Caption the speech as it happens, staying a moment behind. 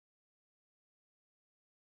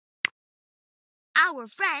Our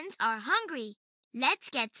friends are hungry. Let's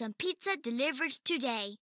get some pizza delivered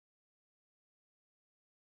today.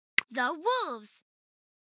 The wolves.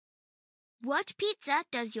 What pizza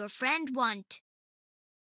does your friend want?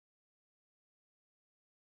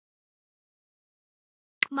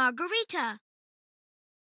 Margarita.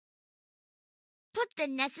 Put the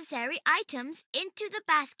necessary items into the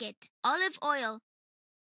basket. Olive oil.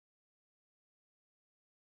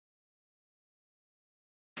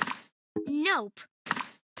 Nope.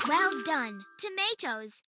 Well done.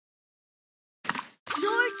 Tomatoes.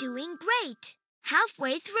 You're doing great.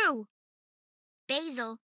 Halfway through.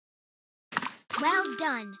 Basil. Well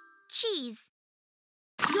done. Cheese.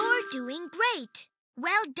 You're doing great.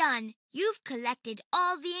 Well done. You've collected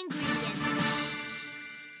all the ingredients.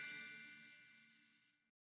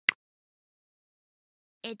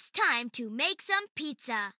 It's time to make some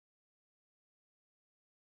pizza.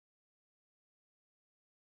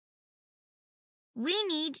 We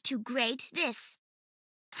need to grate this.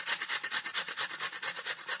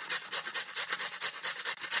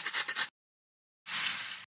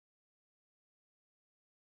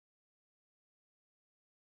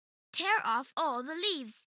 Tear off all the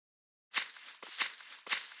leaves.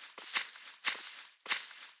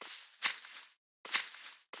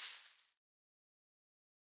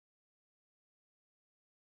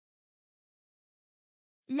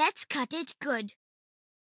 Let's cut it good.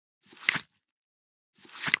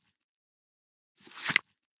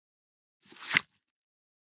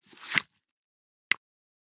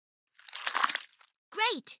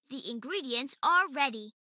 Great! The ingredients are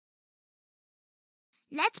ready.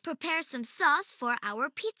 Let's prepare some sauce for our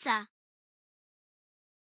pizza.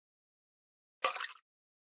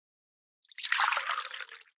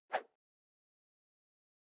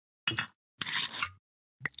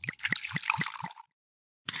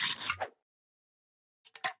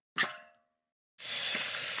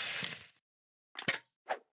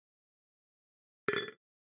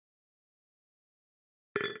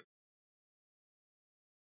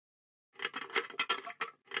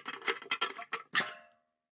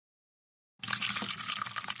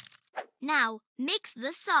 Now, mix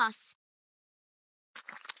the sauce.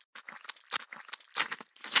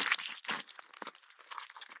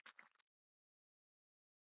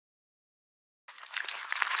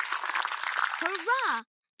 Hurrah!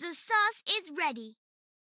 The sauce is ready.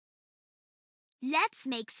 Let's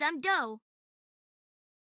make some dough.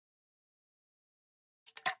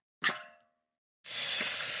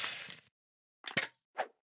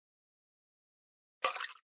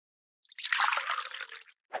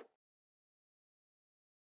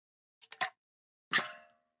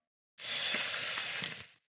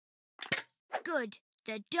 Good.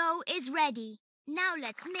 The dough is ready. Now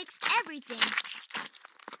let's mix everything.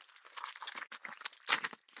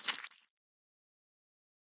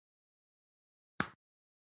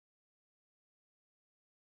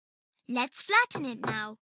 Let's flatten it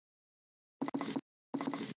now.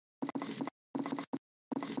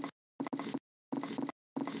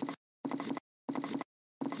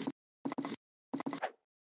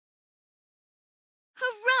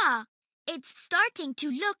 Hurrah! It's starting to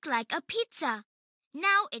look like a pizza.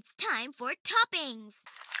 Now it's time for toppings.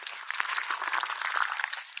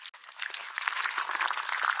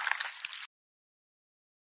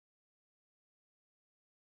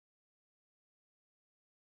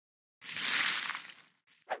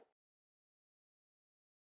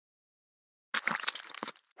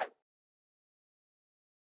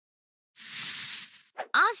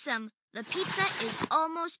 Awesome! The pizza is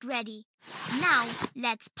almost ready. Now,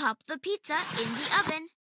 let's pop the pizza in the oven.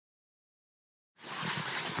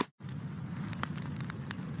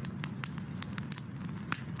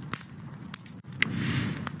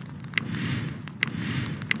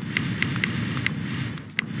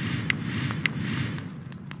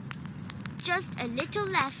 Just a little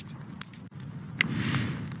left.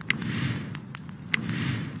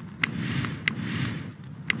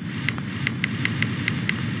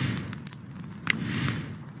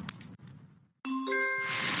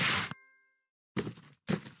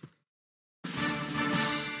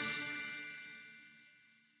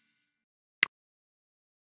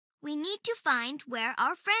 We need to find where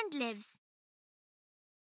our friend lives.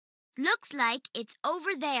 Looks like it's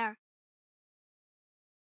over there.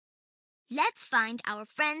 Let's find our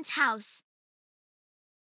friend's house.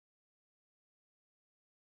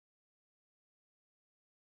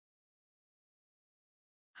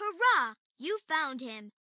 Hurrah! You found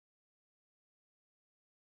him.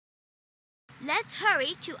 Let's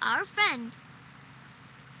hurry to our friend.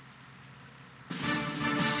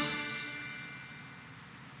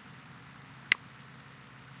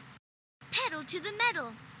 pedal to the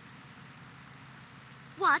metal.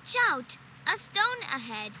 Watch out! A stone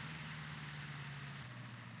ahead.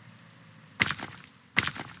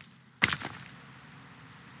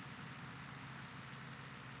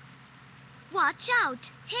 Watch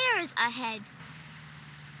out! Hares ahead.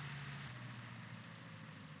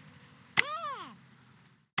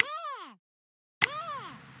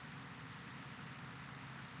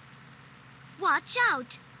 Watch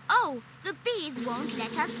out! Oh, the bees won't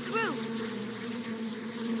let us through.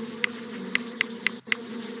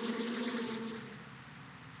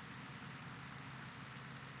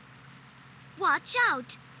 Watch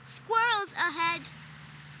out! Squirrels ahead.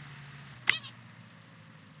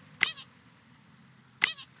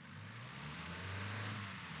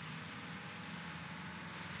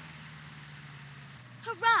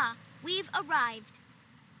 Hurrah! We've arrived.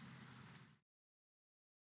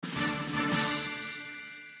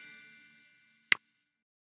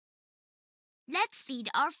 Let's feed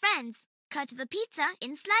our friends. Cut the pizza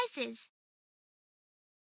in slices.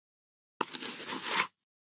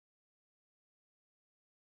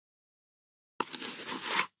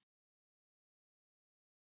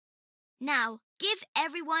 Now, give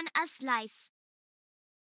everyone a slice.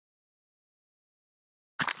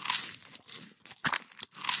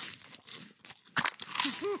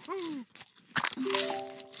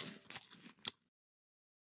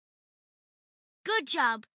 Good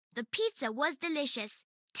job. The pizza was delicious.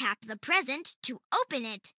 Tap the present to open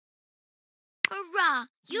it. Hurrah!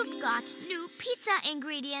 You've got new pizza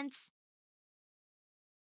ingredients.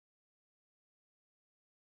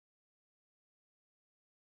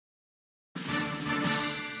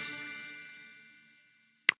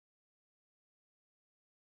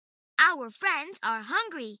 Our friends are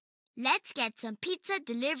hungry. Let's get some pizza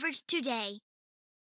delivered today.